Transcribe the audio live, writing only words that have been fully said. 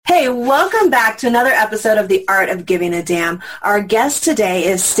Hey, welcome back to another episode of The Art of Giving a Damn. Our guest today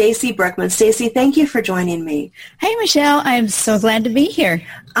is Stacy Brookman. Stacy, thank you for joining me. Hey, Michelle. I'm so glad to be here.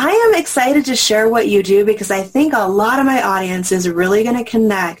 I am excited to share what you do because I think a lot of my audience is really going to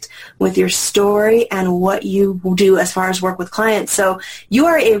connect with your story and what you do as far as work with clients. So you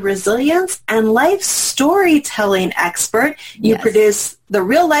are a resilience and life storytelling expert. You produce the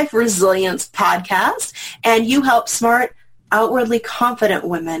Real Life Resilience podcast, and you help smart, outwardly confident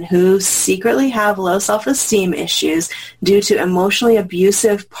women who secretly have low self-esteem issues due to emotionally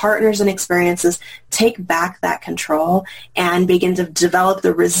abusive partners and experiences take back that control and begin to develop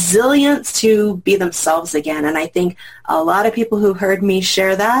the resilience to be themselves again. And I think a lot of people who heard me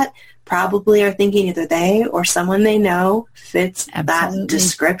share that probably are thinking either they or someone they know fits that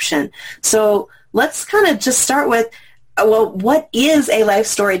description. So let's kind of just start with, well, what is a life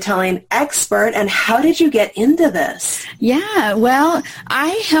storytelling expert and how did you get into this? Yeah, well, I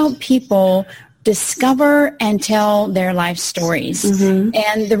help people discover and tell their life stories. Mm-hmm.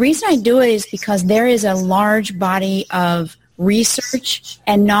 And the reason I do it is because there is a large body of research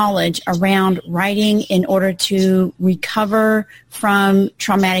and knowledge around writing in order to recover from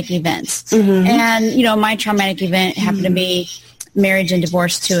traumatic events. Mm-hmm. And, you know, my traumatic event happened to be marriage and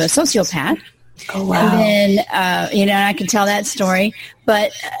divorce to a sociopath. Oh, wow. And then, I can tell that story.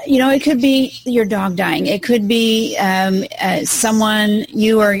 But, it could be your dog dying. It could be someone,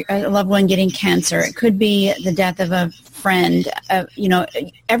 you or a loved one getting cancer. It could be the death of a friend.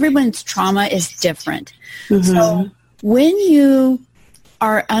 Everyone's trauma is different. Mm-hmm. So when you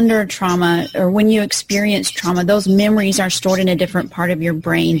are under trauma or when you experience trauma, those memories are stored in a different part of your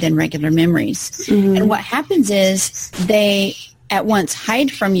brain than regular memories. Mm-hmm. And what happens is they at once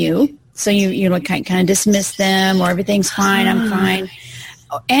hide from you. So you kind of dismiss them or everything's fine, I'm fine.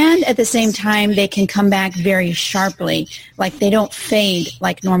 And at the same time, they can come back very sharply, like they don't fade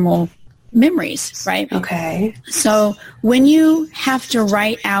like normal memories, right? Okay. So when you have to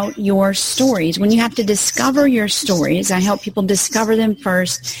write out your stories, when you have to discover your stories, I help people discover them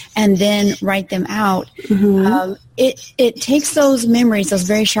first and then write them out. Mm-hmm. It takes those memories, those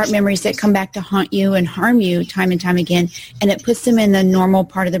very sharp memories that come back to haunt you and harm you time and time again, and it puts them in the normal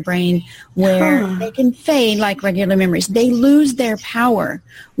part of the brain where they can fade like regular memories. They lose their power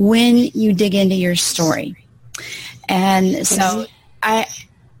when you dig into your story. And so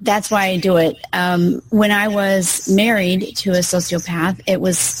that's why I do it. When I was married to a sociopath,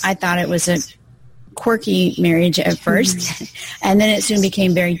 I thought it was a quirky marriage at first, and then it soon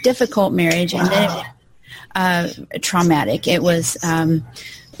became very difficult marriage, and then it was traumatic. It was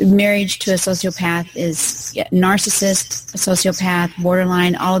marriage to a sociopath is narcissist, sociopath,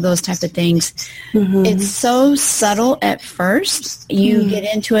 borderline, all of those type of things. Mm-hmm. It's so subtle at first. You get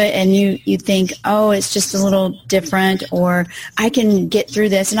into it and you think, oh, it's just a little different, or I can get through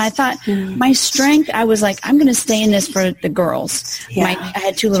this. And I thought my strength, I was like, I'm going to stay in this for the girls. Yeah. I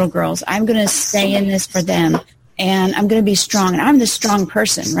had 2 little girls. I'm going to stay in this for them, and I'm going to be strong. And I'm the strong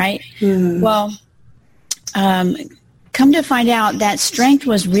person, right? Mm-hmm. Well, come to find out that strength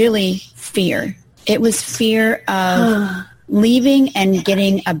was really fear. It was fear of leaving and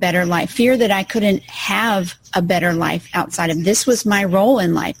getting a better life. Fear that I couldn't have a better life outside of this was my role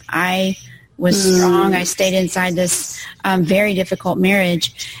in life. I was strong. I stayed inside this very difficult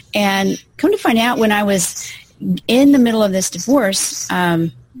marriage. And come to find out when I was in the middle of this divorce,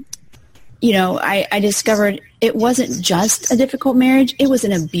 I discovered it wasn't just a difficult marriage. It was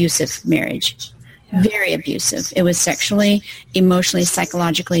an abusive marriage. Very abusive. It was sexually, emotionally,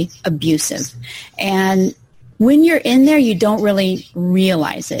 psychologically abusive. And when you're in there, you don't really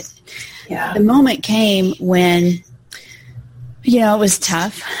realize it. Yeah. The moment came when, it was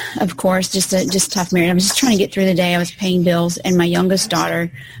tough, of course, just tough marriage. I was just trying to get through the day. I was paying bills, and my youngest daughter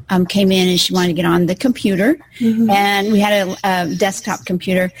came in, and she wanted to get on the computer. Mm-hmm. And we had a desktop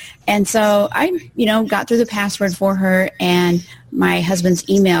computer. And so I, got through the password for her, and my husband's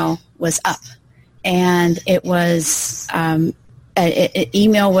email was up. And it was,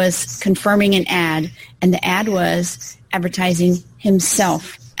 email was confirming an ad, and the ad was advertising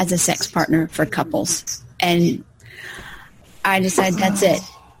himself as a sex partner for couples. And I decided, that's it.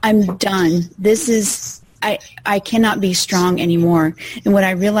 I'm done. This is, I cannot be strong anymore. And what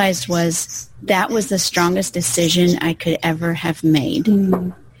I realized was that was the strongest decision I could ever have made. Mm-hmm.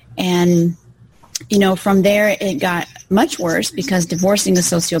 And from there, it got much worse because divorcing a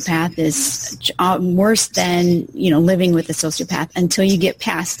sociopath is worse than, living with a sociopath until you get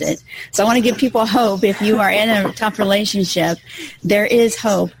past it. So I want to give people hope. If you are in a tough relationship, there is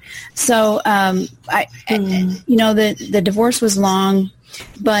hope. So, the divorce was long,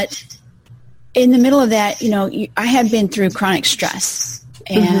 but in the middle of that, I had been through chronic stress.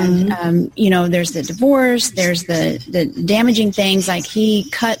 And, there's the divorce, there's the damaging things, like he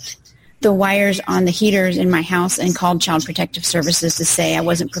cut the wires on the heaters in my house and called Child Protective Services to say I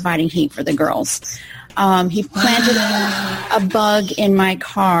wasn't providing heat for the girls. He planted a bug in my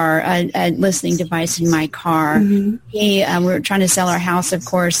car, a listening device in my car. We were trying to sell our house, of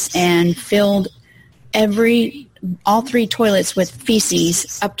course, and filled all 3 toilets with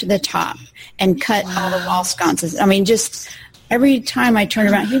feces up to the top and cut all the wall sconces. I mean, just every time I turned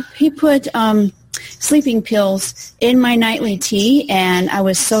around, he put sleeping pills in my nightly tea, and I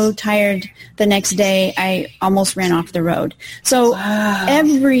was so tired the next day I almost ran off the road. So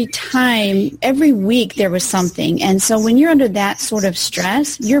every week there was something. And so when you're under that sort of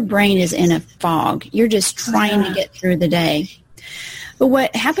stress, your brain is in a fog. You're just trying to get through the day. But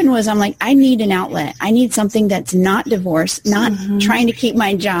what happened was, I'm like, I need an outlet. I need something that's not divorce, not trying to keep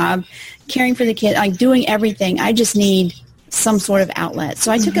my job, caring for the kid, like doing everything. I just need some sort of outlet.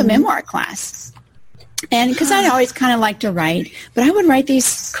 So I took a memoir class. And because I'd always kind of liked to write, but I would write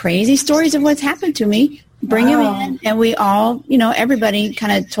these crazy stories of what's happened to me, bring them in, and we all, everybody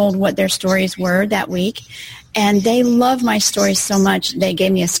kind of told what their stories were that week. And they loved my stories so much, they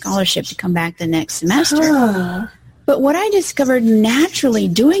gave me a scholarship to come back the next semester. But what I discovered naturally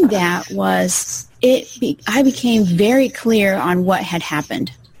doing that was I became very clear on what had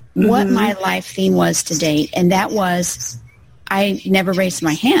happened, what my life theme was to date. And that was, I never raised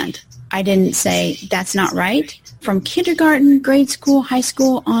my hand. I didn't say, that's not right. From kindergarten, grade school, high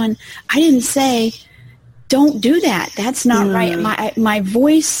school on, I didn't say, don't do that. That's not right. My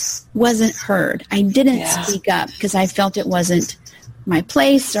voice wasn't heard. I didn't speak up because I felt it wasn't my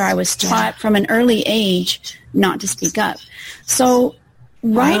place, or I was taught from an early age not to speak up. So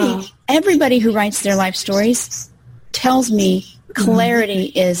writing, everybody who writes their life stories tells me clarity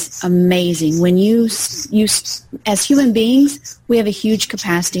is amazing. When you, as human beings, we have a huge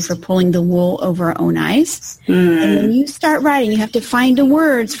capacity for pulling the wool over our own eyes. And when you start writing, you have to find the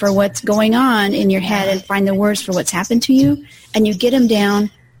words for what's going on in your head and find the words for what's happened to you. And you get them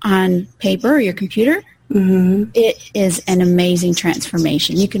down on paper or your computer. It is an amazing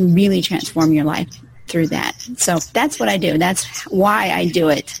transformation. You can really transform your life through that. So that's what I do. That's why I do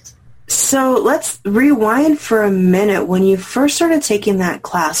it. So let's rewind for a minute. When you first started taking that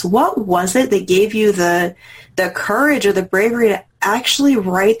class, what was it that gave you the courage or the bravery to actually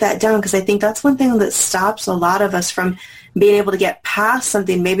write that down? Because I think that's one thing that stops a lot of us from being able to get past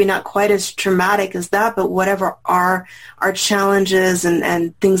something, maybe not quite as traumatic as that, but whatever our challenges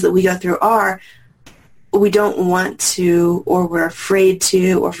and things that we go through are, we don't want to, or we're afraid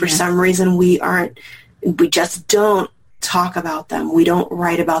to, or for some reason we just don't talk about them. We don't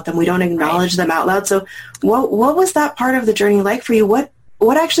write about them. We don't acknowledge them out loud. So what was that part of the journey like for you? What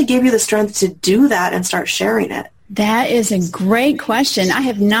actually gave you the strength to do that and start sharing it? That is a great question. I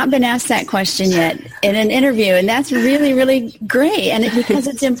have not been asked that question yet in an interview, and that's really, really great. And because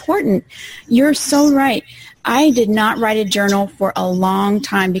it's important. You're so right. I did not write a journal for a long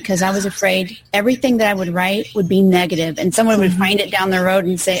time because I was afraid everything that I would write would be negative, and someone would find it down the road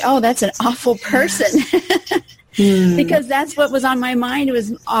and say, oh, that's an awful person. Because that's what was on my mind. It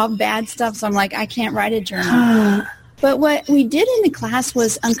was all bad stuff. So I'm like, I can't write a journal. But what we did in the class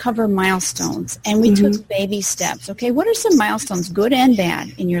was uncover milestones, and we took baby steps. Okay, what are some milestones, good and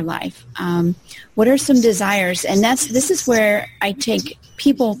bad, in your life? What are some desires? And this is where I take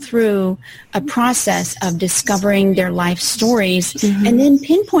people through a process of discovering their life stories and then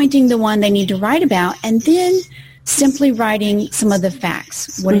pinpointing the one they need to write about, and then simply writing some of the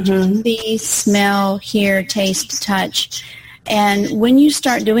facts. What did you see, smell, hear, taste, touch? And when you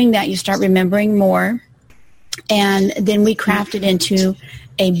start doing that, you start remembering more. And then we craft it into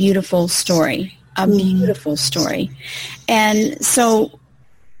a beautiful story, And so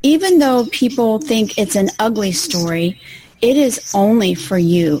even though people think it's an ugly story, it is only for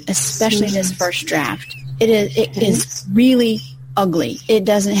you, especially this first draft. It is really ugly. It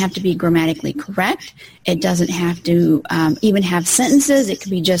doesn't have to be grammatically correct. It doesn't have to even have sentences. It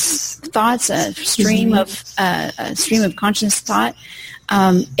could be just thoughts, a stream of conscious thought.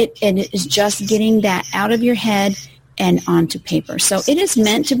 It is just getting that out of your head and onto paper. So it is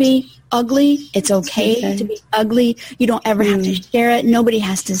meant to be ugly. It's okay to be ugly. You don't ever have to share it. Nobody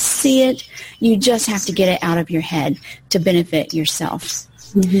has to see it. You just have to get it out of your head to benefit yourself.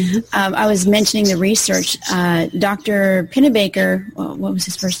 I was mentioning the research. Dr. Pennebaker, what was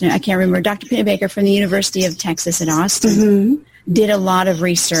his first name? I can't remember. Dr. Pennebaker from the University of Texas at Austin did a lot of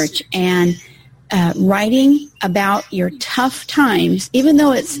research, and writing about your tough times, even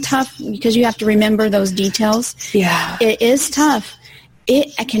though it's tough because you have to remember those details, it is tough.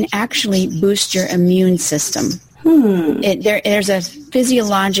 It can actually boost your immune system. There's a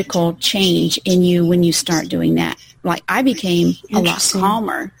physiological change in you when you start doing that. Like I became a lot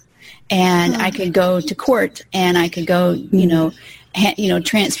calmer, and I could go to court, and I could go,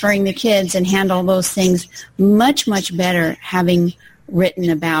 transferring the kids and handle those things much, much better having written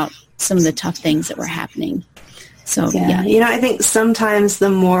about some of the tough things that were happening. So, yeah. I think sometimes the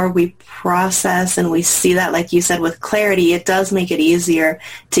more we process and we see that, like you said, with clarity, it does make it easier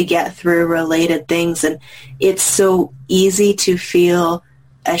to get through related things. And it's so easy to feel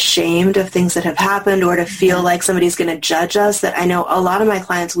ashamed of things that have happened or to feel like somebody's going to judge us. That I know a lot of my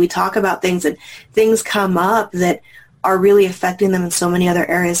clients, we talk about things and things come up that are really affecting them in so many other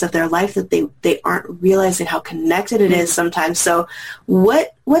areas of their life that they aren't realizing how connected it is sometimes. So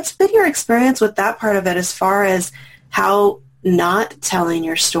what's been your experience with that part of it as far as how not telling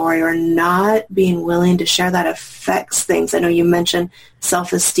your story or not being willing to share that affects things? I know you mentioned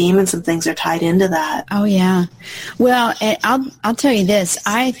self-esteem and some things are tied into that. Oh, yeah. Well, I'll tell you this.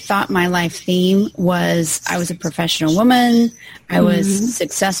 I thought my life theme was I was a professional woman. I was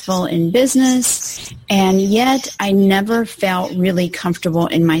successful in business. And yet I never felt really comfortable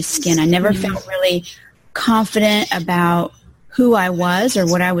in my skin. I never felt really confident about who I was or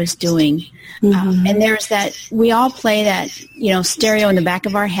what I was doing. And there's that, we all play that, stereo in the back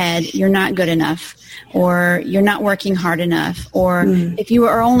of our head, you're not good enough, or you're not working hard enough, or if you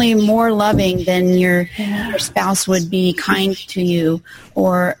are only more loving, then your spouse would be kind to you,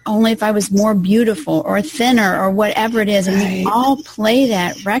 or only if I was more beautiful or thinner or whatever it is. And we all play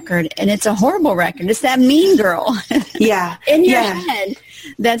that record, and it's a horrible record. It's that mean girl in your head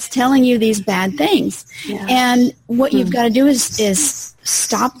that's telling you these bad things. And what you've got to do is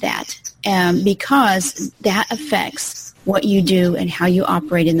stop that, because that affects what you do and how you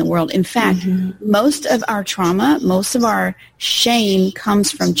operate in the world. In fact, most of our trauma, most of our shame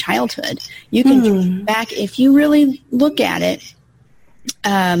comes from childhood. You can trace back, if you really look at it,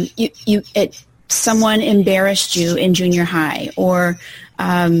 someone embarrassed you in junior high, or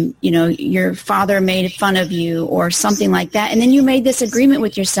your father made fun of you or something like that. And then you made this agreement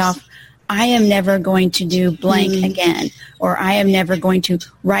with yourself, I am never going to do blank again, or I am never going to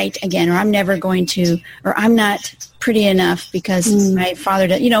write again, or I'm never going to, or I'm not pretty enough because my father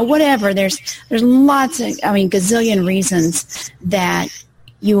does, whatever. There's lots of, gazillion reasons that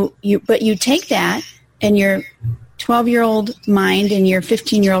but you take that and your 12-year-old mind and your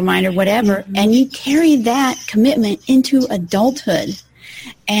 15-year-old mind or whatever, and you carry that commitment into adulthood.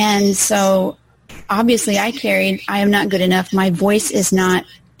 And so obviously I am not good enough. My voice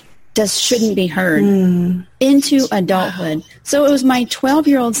shouldn't be heard into adulthood. So it was my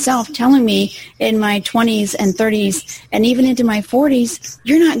 12-year-old self telling me in my 20s and 30s and even into my 40s,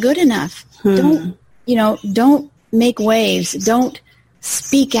 you're not good enough. Don't make waves. Don't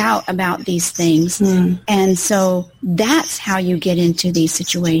speak out about these things. And so that's how you get into these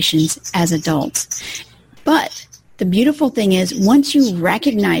situations as adults. But the beautiful thing is, once you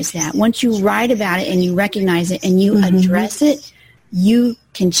recognize that, once you write about it and you recognize it and you address it, you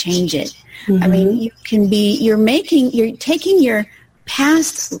can change it. You're taking your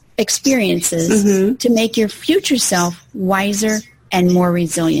past experiences to make your future self wiser and more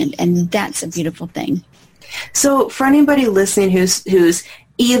resilient. And that's a beautiful thing. So for anybody listening who's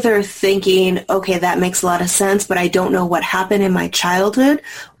either thinking, okay, that makes a lot of sense, but I don't know what happened in my childhood,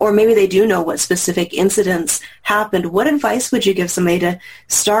 or maybe they do know what specific incidents happened, what advice would you give somebody to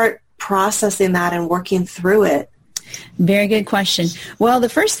start processing that and working through it? Very good question. Well, the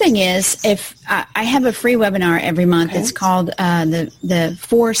first thing is, if I have a free webinar every month. It's called the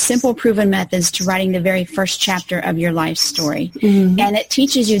 4 Simple Proven Methods to Writing the Very First Chapter of Your Life Story. And it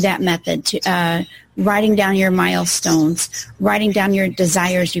teaches you that method to writing down your milestones, writing down your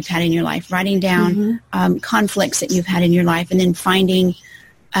desires you've had in your life, writing down conflicts that you've had in your life, and then finding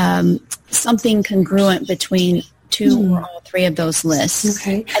something congruent between 2 or all 3 of those lists.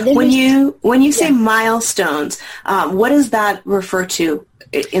 Okay. When you say milestones, what does that refer to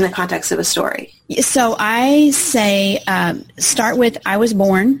in the context of a story? So I say start with I was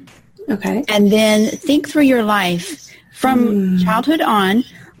born. Okay. And then think through your life from childhood on.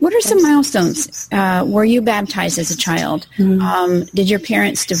 What are some milestones? Were you baptized as a child? Did your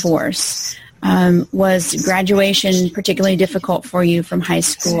parents divorce? Was graduation particularly difficult for you from high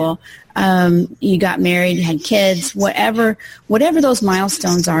school? You got married, you had kids, whatever those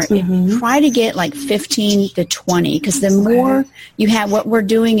milestones are, try to get like 15 to 20, because the more you have, what we're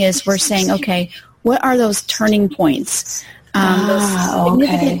doing is we're saying, okay, what are those turning points? Those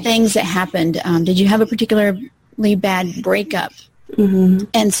significant things that happened. Did you have a particularly bad breakup?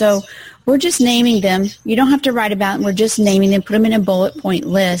 And so we're just naming them. You don't have to write about them. We're just naming them, put them in a bullet point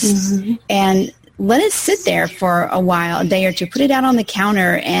list. And let it sit there for a while, a day or two. Put it out on the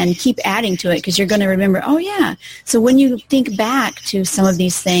counter and keep adding to it because you're going to remember, oh, yeah. So when you think back to some of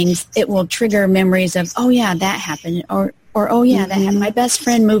these things, it will trigger memories of, oh, yeah, that happened. Or oh, yeah, that happened. My best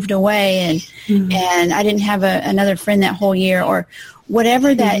friend moved away and I didn't have another friend that whole year, or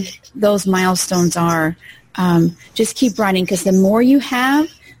whatever that those milestones are. Just keep writing, because the more you have,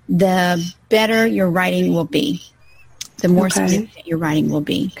 the better your writing will be. The more significant your writing will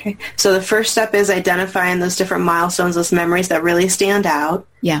be. Okay. So the first step is identifying those different milestones, those memories that really stand out.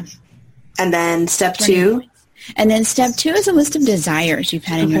 Yeah. And then step 2. And then step 2 is a list of desires you've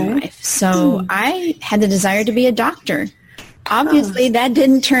had in your life. So I had the desire to be a doctor. Obviously, that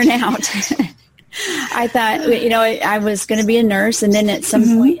didn't turn out. I thought, I was going to be a nurse. And then at some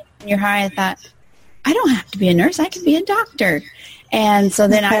point in your high, I thought, I don't have to be a nurse. I can be a doctor. And so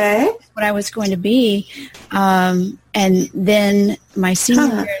then I knew what I was going to be. And then my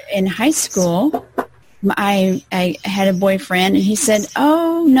senior year in high school, I had a boyfriend, and he said,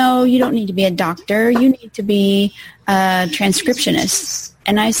 oh, no, you don't need to be a doctor. You need to be a transcriptionist.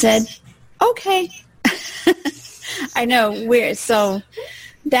 And I said, okay. I know. Weird. So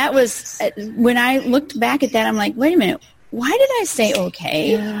that was, when I looked back at that, I'm like, wait a minute. Why did I say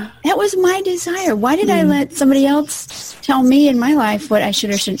okay? Yeah. That was my desire. Why did I let somebody else tell me in my life what I should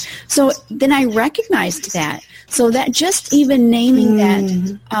or shouldn't? So then I recognized that. So that just even naming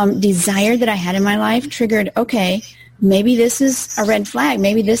that desire that I had in my life triggered, okay, maybe this is a red flag.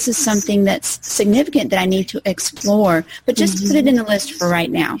 Maybe this is something that's significant that I need to explore. But just put it in the list for right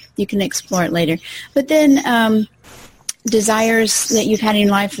now. You can explore it later. But then desires that you've had in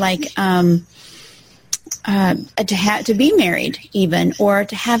your life, like to be married even, or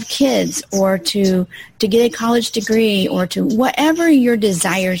to have kids, or to get a college degree, or to whatever your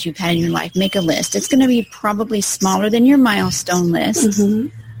desires you've had in your life, make a list. It's going to be probably smaller than your milestone list,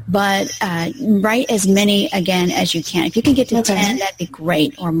 but write as many again as you can. If you can get to 10, that'd be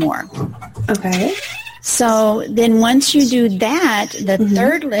great, or more. Okay. So then once you do that, the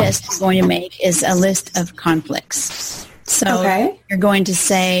third list you're going to make is a list of conflicts. So you're going to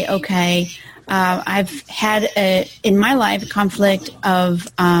say, okay, I've had in my life a conflict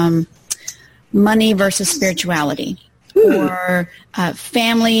of money versus spirituality, or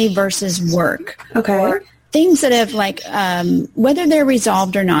family versus work, or things that have whether they're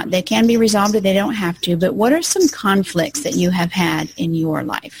resolved or not. They can be resolved, or they don't have to. But what are some conflicts that you have had in your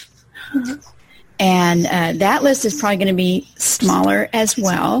life? And that list is probably going to be smaller as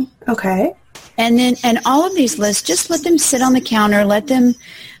well. Okay. And all of these lists, just let them sit on the counter. Let them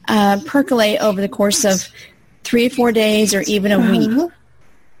percolate over the course of 3 or 4 days, or even a week.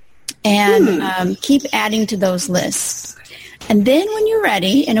 And keep adding to those lists. And then when you're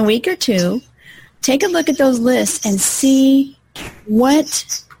ready, in a week or 2, take a look at those lists and see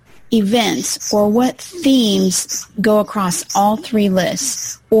what events or what themes go across all 3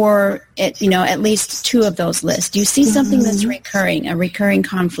 lists, or at least 2 of those lists. Do you see something that's recurring, a recurring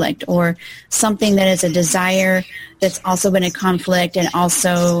conflict, or something that is a desire that's also been a conflict and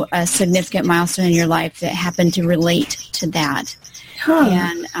also a significant milestone in your life that happened to relate to that?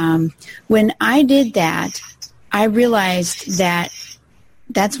 And when I did that, I realized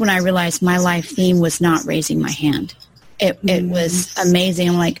that's when I realized my life theme was not raising my hand. It was amazing.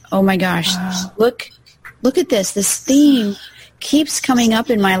 I'm like, oh my gosh, look at this. This theme keeps coming up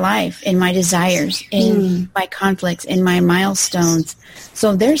in my life, in my desires, in my conflicts, in my milestones.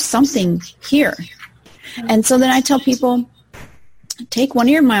 So there's something here. And so then I tell people, take one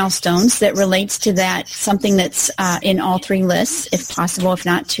of your milestones that relates to that, something that's in all 3 lists, if possible, if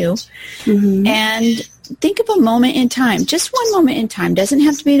not 2, and think of a moment in time, just one moment in time. Doesn't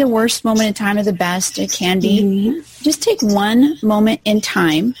have to be the worst moment in time or the best. It can be. Just take one moment in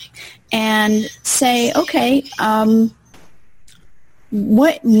time and say, okay,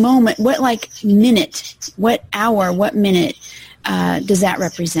 what moment, what minute, what hour, what minute does that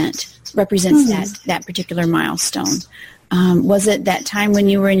represents that particular milestone? Was it that time when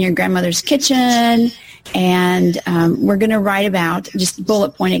you were in your grandmother's kitchen? And we're going to write about, just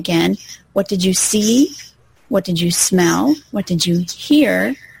bullet point again, what did you see? What did you smell? What did you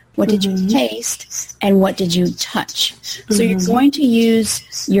hear? What did you taste? And what did you touch? So you're going to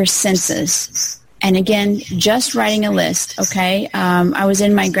use your senses. And again, just writing a list, okay? I was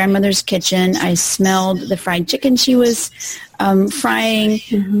in my grandmother's kitchen. I smelled the fried chicken she was frying.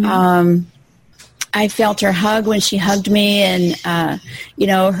 I felt her hug when she hugged me, and,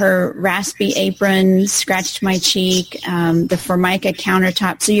 her raspy apron scratched my cheek, the Formica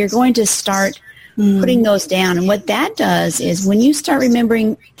countertop. So you're going to start putting those down. And what that does is when you start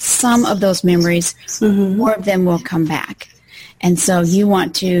remembering some of those memories, more of them will come back. And so you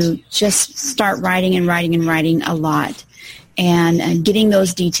want to just start writing and writing and writing a lot, and getting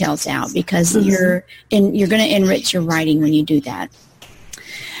those details out, because you're going to enrich your writing when you do that.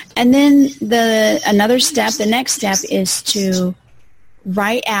 And then the next step is to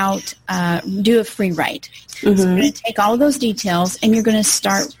write out, do a free write. So you're going to take all of those details, and you're going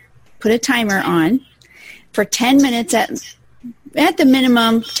to put a timer on for 10 minutes at the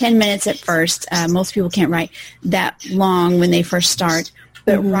minimum, 10 minutes at first. Most people can't write that long when they first start,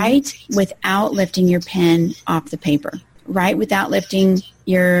 but write without lifting your pen off the paper. Write without lifting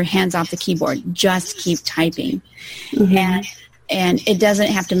your hands off the keyboard. Just keep typing. And it doesn't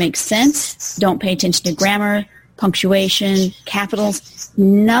have to make sense. Don't pay attention to grammar, punctuation, capitals,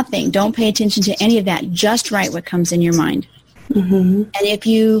 nothing. Don't pay attention to any of that. Just write what comes in your mind. And if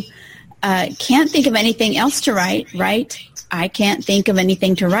you can't think of anything else to write, I can't think of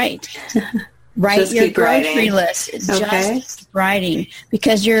anything to write. Write your grocery list. Just writing,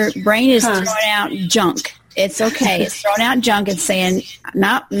 because your brain is throwing out junk. It's okay. It's throwing out junk. It's saying,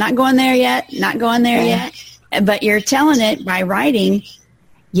 not going there yet, not going there yet. But you're telling it by writing,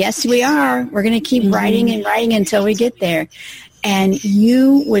 yes, we are. We're going to keep writing and writing until we get there. And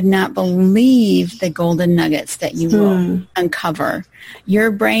you would not believe the golden nuggets that you will uncover.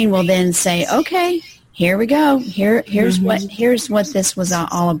 Your brain will then say, okay, here we go. Here's what this was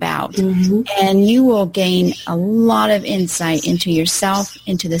all about. And you will gain a lot of insight into yourself,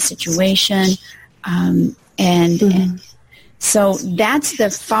 into the situation. And so that's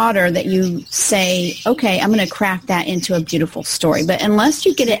the fodder that you say, okay, I'm going to craft that into a beautiful story. But unless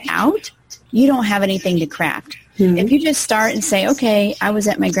you get it out, you don't have anything to craft. If you just start and say, okay, I was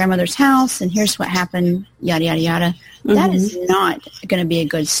at my grandmother's house and here's what happened, yada, yada, yada, that is not going to be a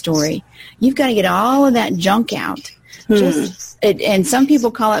good story. You've got to get all of that junk out. And some people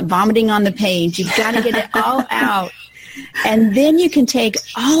call it vomiting on the page. You've got to get it all out. And then you can take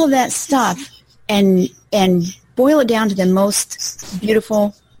all of that stuff and boil it down to the most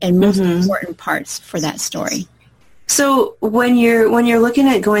beautiful and most important parts for that story. So when you're looking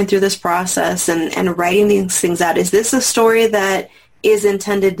at going through this process and writing these things out, is this a story that is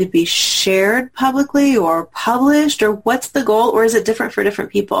intended to be shared publicly or published, or what's the goal, or is it different for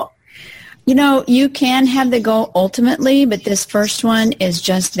different people? You know, you can have the goal ultimately, but this first one is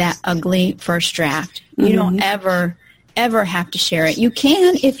just that ugly first draft. You don't ever have to share it. You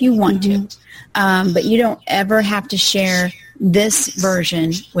can if you want to. But you don't ever have to share this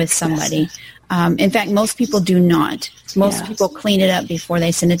version with somebody. In fact, most people do not. Most people clean it up before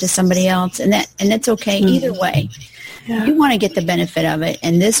they send it to somebody else, and that's okay either way. You want to get the benefit of it,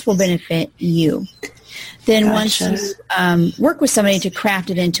 and this will benefit you. Then once you work with somebody to craft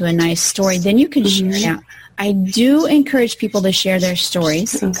it into a nice story, then you can share it out. I do encourage people to share their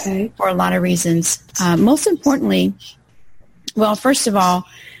stories for a lot of reasons. Most importantly, well, first of all,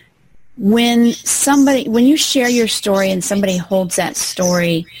 when you share your story and somebody holds that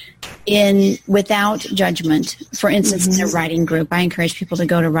story without judgment, for instance, in a writing group, I encourage people to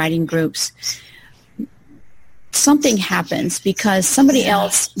go to writing groups. Something happens because somebody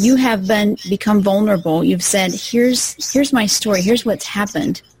else, you have become vulnerable. You've said, here's my story. Here's what's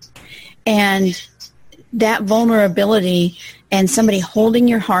happened. And that vulnerability and somebody holding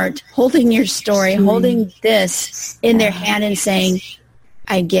your heart, holding your story, holding this in their hand and saying,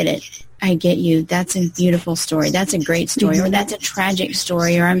 I get it. I get you. That's a beautiful story. That's a great story. Or that's a tragic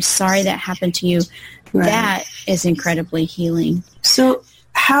story. Or I'm sorry that happened to you. That is incredibly healing. So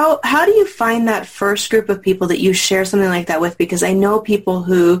how do you find that first group of people that you share something like that with? Because I know people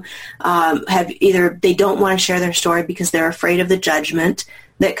who have either they don't want to share their story because they're afraid of the judgment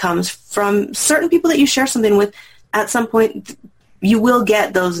that comes from certain people that you share something with. At some point, you will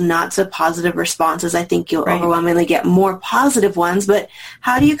get those not so positive responses. I think you'll overwhelmingly get more positive ones. But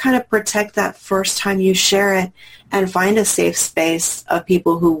how do you kind of protect that first time you share it and find a safe space of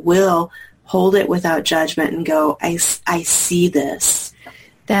people who will hold it without judgment and go, I see this?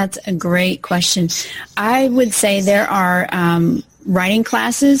 That's a great question. I would say there are writing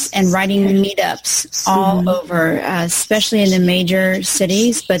classes and writing meetups all over, especially in the major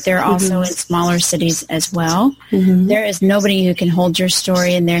cities, but they're also in smaller cities as well. There is nobody who can hold your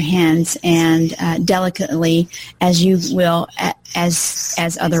story in their hands and delicately as you will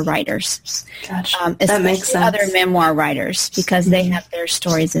as other writers. Gotcha. That makes sense. Other memoir writers, because they have their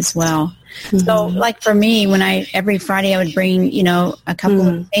stories as well. So like for me, every Friday I would bring, a couple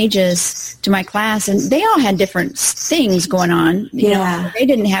of pages to my class, and they all had different things going on. You know, they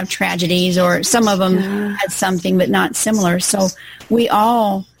didn't have tragedies, or some of them had something, but not similar. So we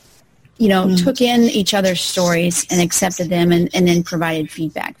all, took in each other's stories and accepted them and then provided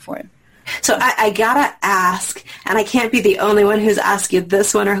feedback for it. So I gotta ask, and I can't be the only one who's asked you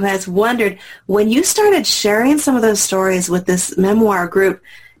this one or who has wondered, when you started sharing some of those stories with this memoir group,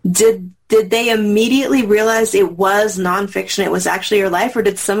 did they immediately realize it was nonfiction, it was actually your life, or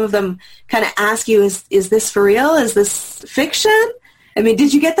did some of them kind of ask you, is this for real? Is this fiction? I mean,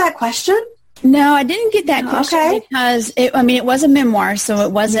 did you get that question? No, I didn't get that question because it was a memoir, so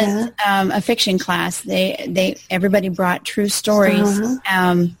it wasn't a fiction class. Everybody brought true stories.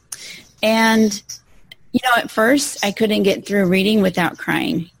 And, at first I couldn't get through reading without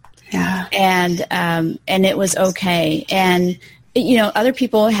crying. Yeah. And it was okay. And, other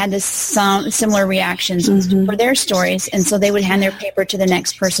people had some similar reactions for their stories. And so they would hand their paper to the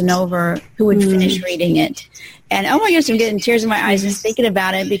next person over who would finish reading it. And, oh my gosh, I'm getting tears in my eyes just thinking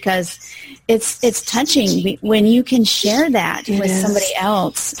about it because it's touching. When you can share that with somebody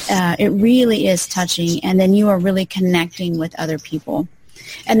else, it really is touching. And then you are really connecting with other people.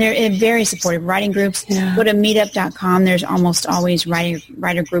 And they're very supportive. Writing groups, go to meetup.com. There's almost always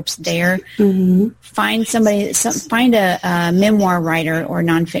writer groups there. Find find a memoir writer or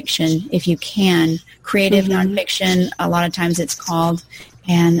nonfiction if you can. Creative nonfiction, a lot of times it's called.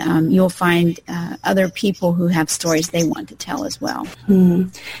 And you'll find other people who have stories they want to tell as well.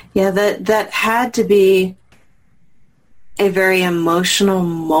 Yeah, that had to be a very emotional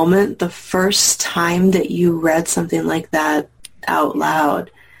moment the first time that you read something like that out loud.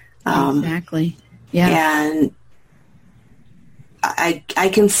 Exactly. Yeah. And I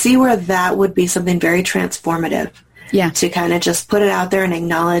can see where that would be something very transformative. Yeah. To kind of just put it out there and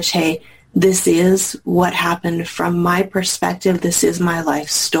acknowledge, hey, this is what happened from my perspective. This is my life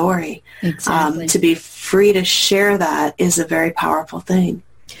story. Exactly. To be free to share that is a very powerful thing.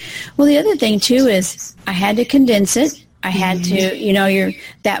 Well, the other thing, too, is I had to condense it. I had to,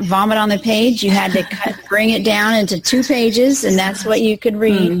 that vomit on the page, you had to bring it down into 2 pages, and that's what you could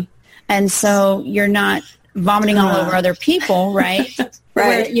read. And so you're not vomiting all over other people, right?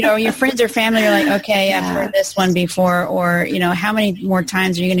 Right. Where, your friends or family are like, okay, I've heard this one before, or, how many more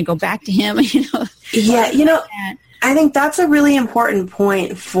times are you going to go back to him? I think that's a really important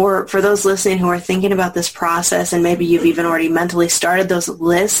point for those listening who are thinking about this process, and maybe you've even already mentally started those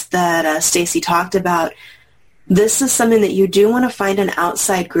lists that Stacy talked about. This is something that you do want to find an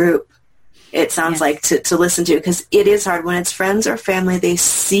outside group, it sounds like, to listen to, because it is hard when it's friends or family. They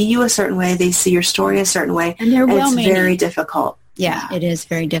see you a certain way. They see your story a certain way. And they're well-meaning. It's very difficult. Yeah, it is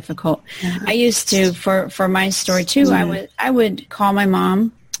very difficult. I used to, for my story too, I would call my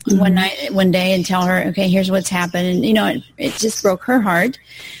mom one day and tell her, okay, here's what's happened. And, it just broke her heart.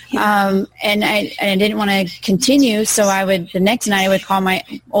 And I didn't want to continue. So the next night I would call my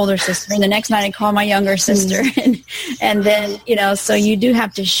older sister, and the next night I'd call my younger sister. And then, so you do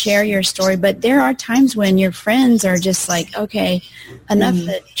have to share your story. But there are times when your friends are just like, okay, enough of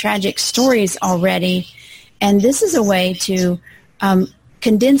the tragic stories already. And this is a way to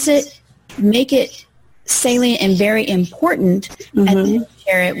condense it, make it salient and very important, and then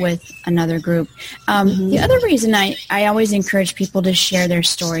share it with another group. The other reason I always encourage people to share their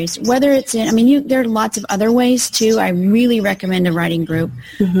stories, whether it's there are lots of other ways too. I really recommend a writing group.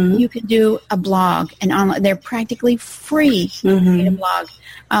 You could do a blog, and online, they're practically free to create a blog.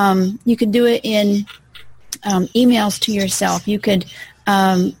 You could do it in emails to yourself. You could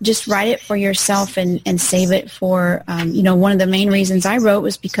just write it for yourself and save it for, one of the main reasons I wrote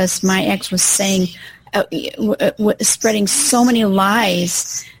was because my ex was saying, spreading so many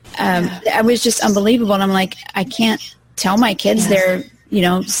lies. I was just unbelievable. And I'm like, I can't tell my kids they're,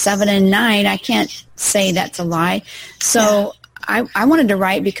 7 and 9. I can't say that's a lie. So I wanted to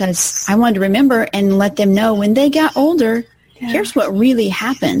write because I wanted to remember and let them know when they got older, here's what really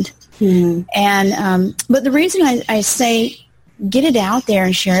happened. And, but the reason I say get it out there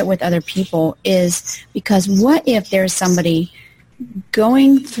and share it with other people is because what if there's somebody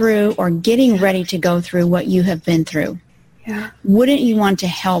going through or getting ready to go through what you have been through? Wouldn't you want to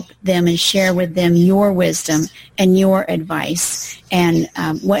help them and share with them your wisdom and your advice and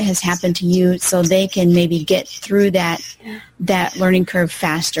what has happened to you so they can maybe get through that learning curve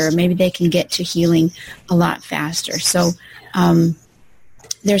faster? Maybe they can get to healing a lot faster. So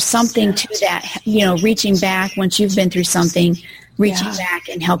there's something to that, reaching back once you've been through something, reaching back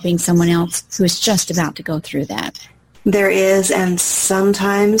and helping someone else who is just about to go through that. There is, and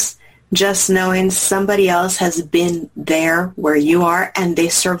sometimes just knowing somebody else has been there where you are and they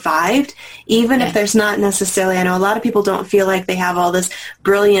survived, even if there's not necessarily, I know a lot of people don't feel like they have all this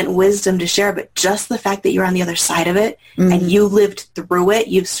brilliant wisdom to share, but just the fact that you're on the other side of it and you lived through it,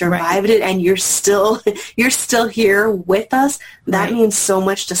 you've survived it, and you're still here with us, that means so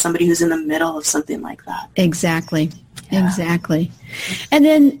much to somebody who's in the middle of something like that. Exactly. Exactly. And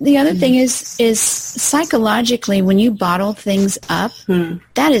then the other thing is psychologically, when you bottle things up,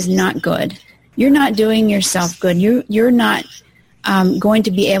 that is not good. You're not doing yourself good. You're not going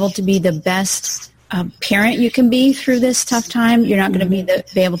to be able to be the best parent you can be through this tough time. You're not going to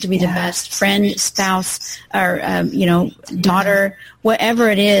be able to be the best friend, spouse, or daughter, whatever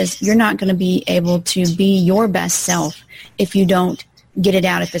it is. You're not going to be able to be your best self if you don't get it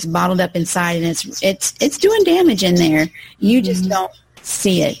out, if it's bottled up inside and it's doing damage in there. You just don't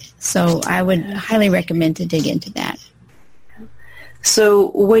see it. So I would highly recommend to dig into that. So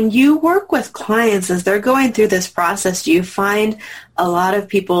when you work with clients as they're going through this process, do you find a lot of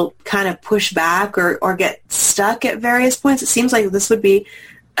people kind of push back or get stuck at various points? It seems like this would be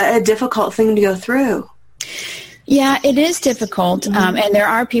a difficult thing to go through. Yeah, it is difficult, and there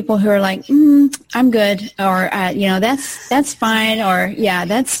are people who are like, "I'm good," or that's fine, or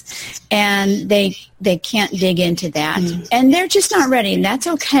and they can't dig into that, and they're just not ready, and that's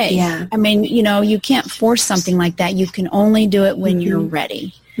okay. Yeah. I mean, you can't force something like that. You can only do it when you're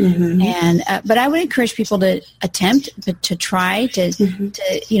ready. And but I would encourage people to attempt, to try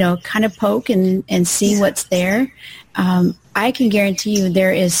to kind of poke and see what's there. I can guarantee you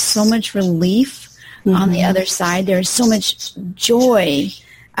there is so much relief. On the other side, there's so much joy.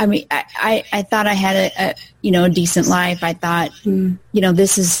 I mean, I thought I had a decent life. I thought,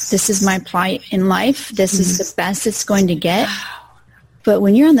 this is my plight in life. This is the best it's going to get. But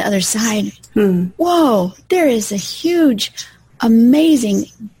when you're on the other side, whoa, there is a huge, amazing,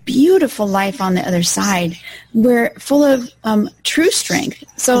 beautiful life on the other side. We're full of true strength.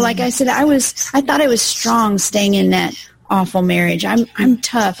 So like I said, I thought I was strong staying in that awful marriage. I'm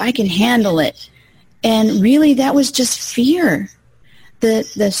tough. I can handle it. And really, that was just fear.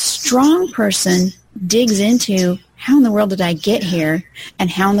 The strong person digs into, how in the world did I get here, and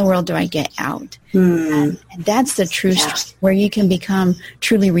how in the world do I get out? And that's the true strength, where you can become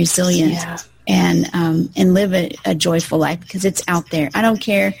truly resilient and live a joyful life, because it's out there. I don't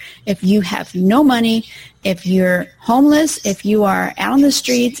care if you have no money, if you're homeless, if you are out on the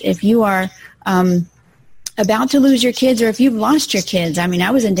streets, if you are about to lose your kids, or if you've lost your kids. I mean, I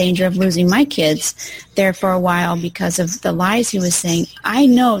was in danger of losing my kids there for a while because of the lies he was saying. I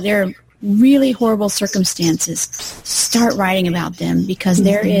know there are really horrible circumstances. Start writing about them, because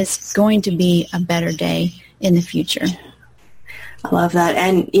there is going to be a better day in the future. I love that.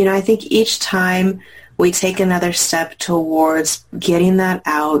 And, I think each time we take another step towards getting that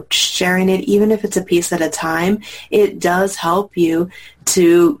out, sharing it, even if it's a piece at a time, it does help you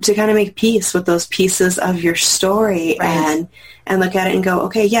to kind of make peace with those pieces of your story, and look at it and go,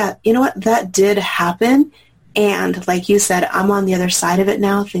 okay, yeah, you know what, that did happen. And like you said, I'm on the other side of it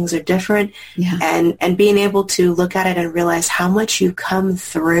now. Things are different. And being able to look at it and realize how much you come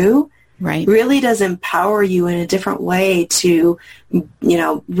through really does empower you in a different way to,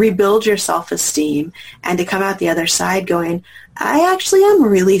 rebuild your self-esteem, and to come out the other side going, I actually am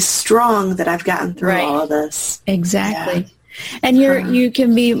really strong that I've gotten through all of this. Exactly. Yeah. And you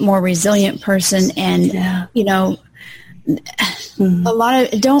can be a more resilient person, and, a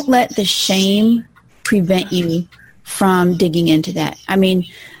lot of, don't let the shame prevent you from digging into that. I mean,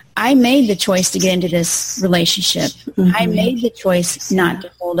 I made the choice to get into this relationship. I made the choice not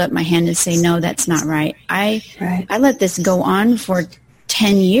to hold up my hand and say, no, that's not right. I let this go on for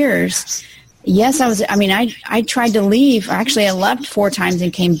 10 years. Yes, I tried to leave. Actually, I left 4 times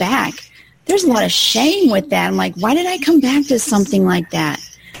and came back. There's a lot of shame with that. I'm like, why did I come back to something like that?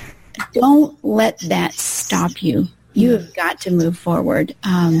 Don't let that stop you. You have got to move forward.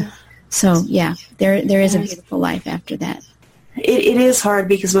 So, there is a beautiful life after that. It is hard,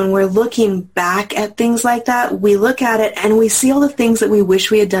 because when we're looking back at things like that, we look at it and we see all the things that we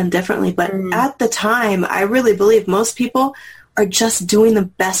wish we had done differently. But at the time, I really believe most people are just doing the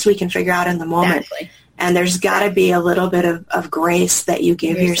best we can figure out in the moment. And there's got to be a little bit of grace that you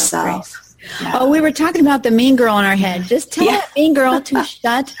give yourself. Yeah. Oh, we were talking about the mean girl in our head. Just tell that mean girl to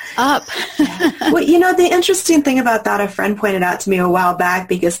shut up. Well, the interesting thing about that, a friend pointed out to me a while back,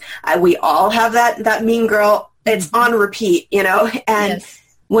 because we all have that mean girl. It's on repeat, and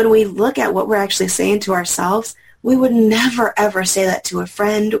when we look at what we're actually saying to ourselves, we would never, ever say that to a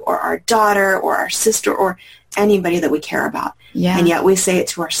friend or our daughter or our sister or anybody that we care about. Yeah. And yet we say it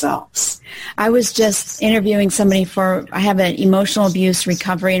to ourselves. I was just interviewing somebody I have an emotional abuse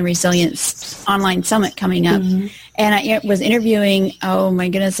recovery and resilience online summit coming up. And I was interviewing, oh my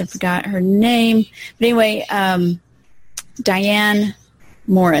goodness, I forgot her name. But anyway, Diane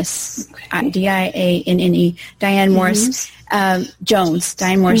Morris, Dianne, Diane Morris Jones,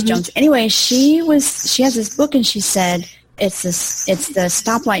 Diane Morris Jones. Anyway, she has this book, and she said it's the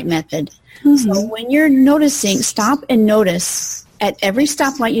stoplight method. So when you're noticing, stop and notice at every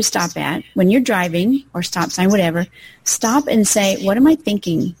stoplight you stop at, when you're driving or stop sign, whatever, stop and say, what am I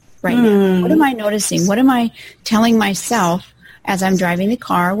thinking right now? What am I noticing? What am I telling myself as I'm driving the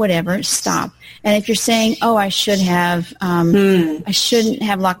car, whatever? Stop. And if you're saying, oh, I shouldn't have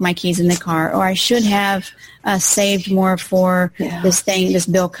locked my keys in the car, or I should have saved more for this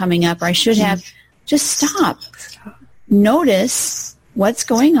bill coming up, or I should have, just stop. Notice what's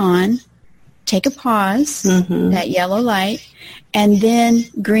going on. Take a pause, that yellow light, and then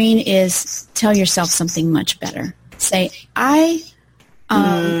green is tell yourself something much better. Say, I'm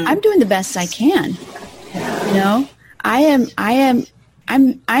doing the best I can. You know, I'm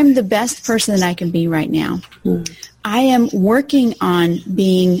the best person that I can be right now. I am working on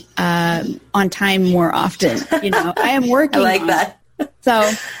being on time more often. You know, I am working. I like that.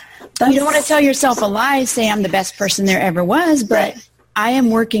 So you don't want to tell yourself a lie. Say I'm the best person there ever was, but I am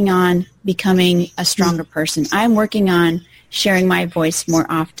working on becoming a stronger person. I'm working on sharing my voice more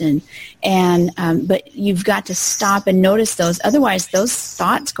often. And but you've got to stop and notice those. Otherwise, those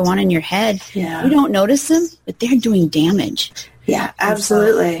thoughts go on in your head. You don't notice them, but they're doing damage. Yeah,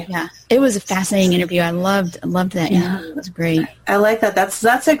 absolutely. So, it was a fascinating interview. I loved that interview. It was great. I like that.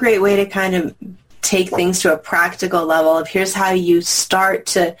 That's a great way to kind of take things to a practical level of here's how you start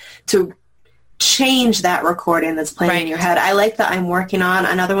to change that recording that's playing in your head. I like that I'm working on.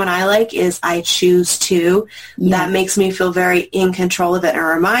 Another one I like is I choose to. That makes me feel very in control of it and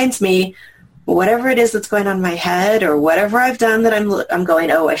reminds me whatever it is that's going on in my head or whatever I've done that I'm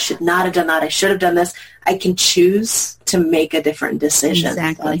going, oh, I should not have done that. I should have done this. I can choose to make a different decision.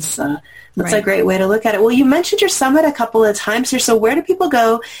 Exactly. That's a great way to look at it. Well, you mentioned your summit a couple of times here. So where do people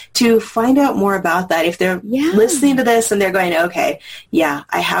go to find out more about that? If they're listening to this and they're going, okay,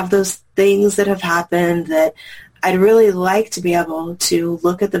 I have those things that have happened that I'd really like to be able to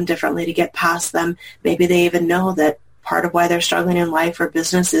look at them differently, to get past them. Maybe they even know that part of why they're struggling in life or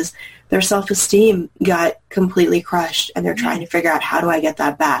business is their self-esteem got completely crushed and they're trying to figure out how do I get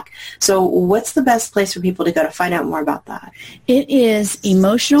that back. So what's the best place for people to go to find out more about that? It is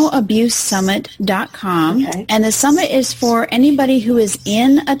emotionalabusesummit.com. Okay. And the summit is for anybody who is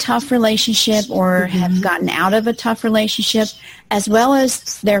in a tough relationship or have gotten out of a tough relationship, as well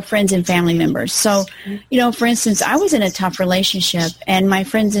as their friends and family members. So, you know, for instance, I was in a tough relationship and my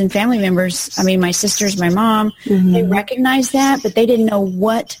friends and family members, I mean, my sisters, my mom, they recognized that, but they didn't know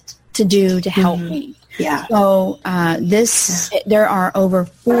what to do to help me. So there are over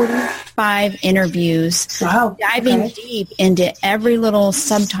 45 interviews diving deep into every little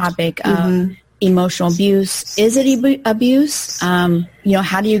subtopic of emotional abuse. Is it abuse? You know,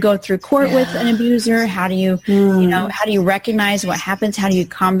 how do you go through court with an abuser? How do you, how do you recognize what happens? How do you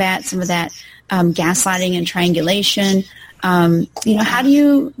combat some of that gaslighting and triangulation?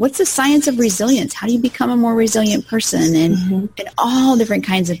 What's the science of resilience? How do you become a more resilient person and all different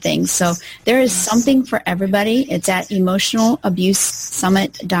kinds of things. So there is something for everybody. It's at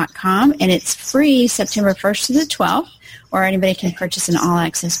emotionalabusesummit.com and it's free September 1st to the 12th, or anybody can purchase an all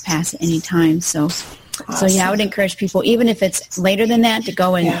access pass at any time. So I would encourage people, even if it's later than that, to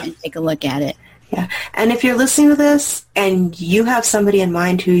go and take a look at it. Yeah. And if you're listening to this and you have somebody in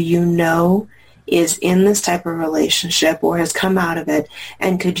mind who you know is in this type of relationship or has come out of it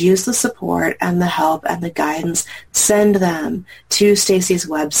and could use the support and the help and the guidance, send them to Stacy's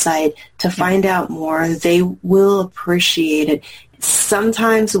website to find out more. They will appreciate it.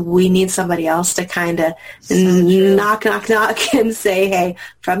 Sometimes we need somebody else to kind of knock and say, hey,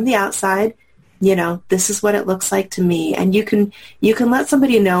 from the outside, you know, this is what it looks like to me. And you can let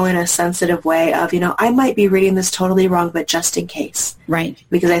somebody know in a sensitive way of, you know, I might be reading this totally wrong, but just in case. Right.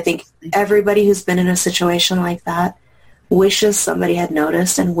 Because I think everybody who's been in a situation like that wishes somebody had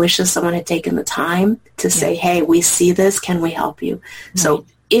noticed and wishes someone had taken the time to say, hey, we see this. Can we help you? Right. So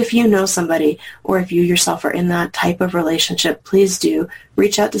if you know somebody or if you yourself are in that type of relationship, please do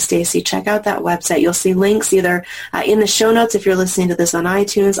reach out to Stacy. Check out that website. You'll see links either in the show notes if you're listening to this on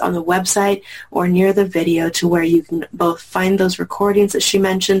iTunes, on the website, or near the video to where you can both find those recordings that she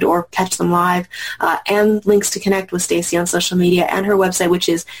mentioned or catch them live, and links to connect with Stacy on social media and her website, which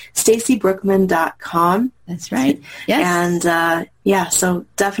is stacybrookman.com. That's right. Yes. And so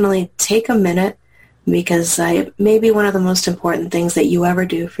definitely take a minute, because it may be one of the most important things that you ever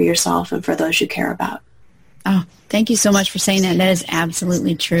do for yourself and for those you care about. Oh, thank you so much for saying that. That is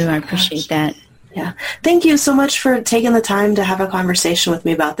absolutely true. I appreciate that. Yeah. Thank you so much for taking the time to have a conversation with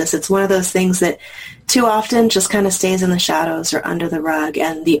me about this. It's one of those things that too often just kind of stays in the shadows or under the rug,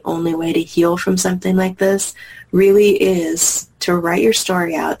 and the only way to heal from something like this really is to write your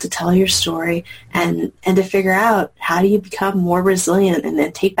story out, to tell your story, and to figure out how do you become more resilient and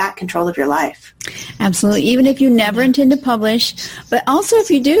then take back control of your life. Absolutely. Even if you never intend to publish, but also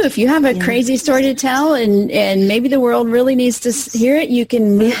if you do, if you have a crazy story to tell and maybe the world really needs to hear it, you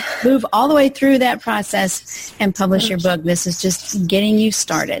can move all the way through that process and publish your book. This is just getting you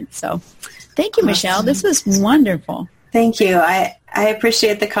started. So thank you, Michelle. This was wonderful. Thank you. I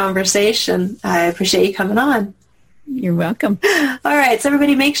appreciate the conversation. I appreciate you coming on. You're welcome. All right. So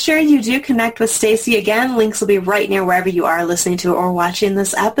everybody, make sure you do connect with Stacy. Again, links will be right near wherever you are listening to or watching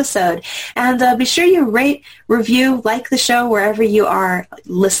this episode. And be sure you rate, review, like the show wherever you are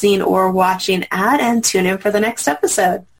listening or watching at, and tune in for the next episode.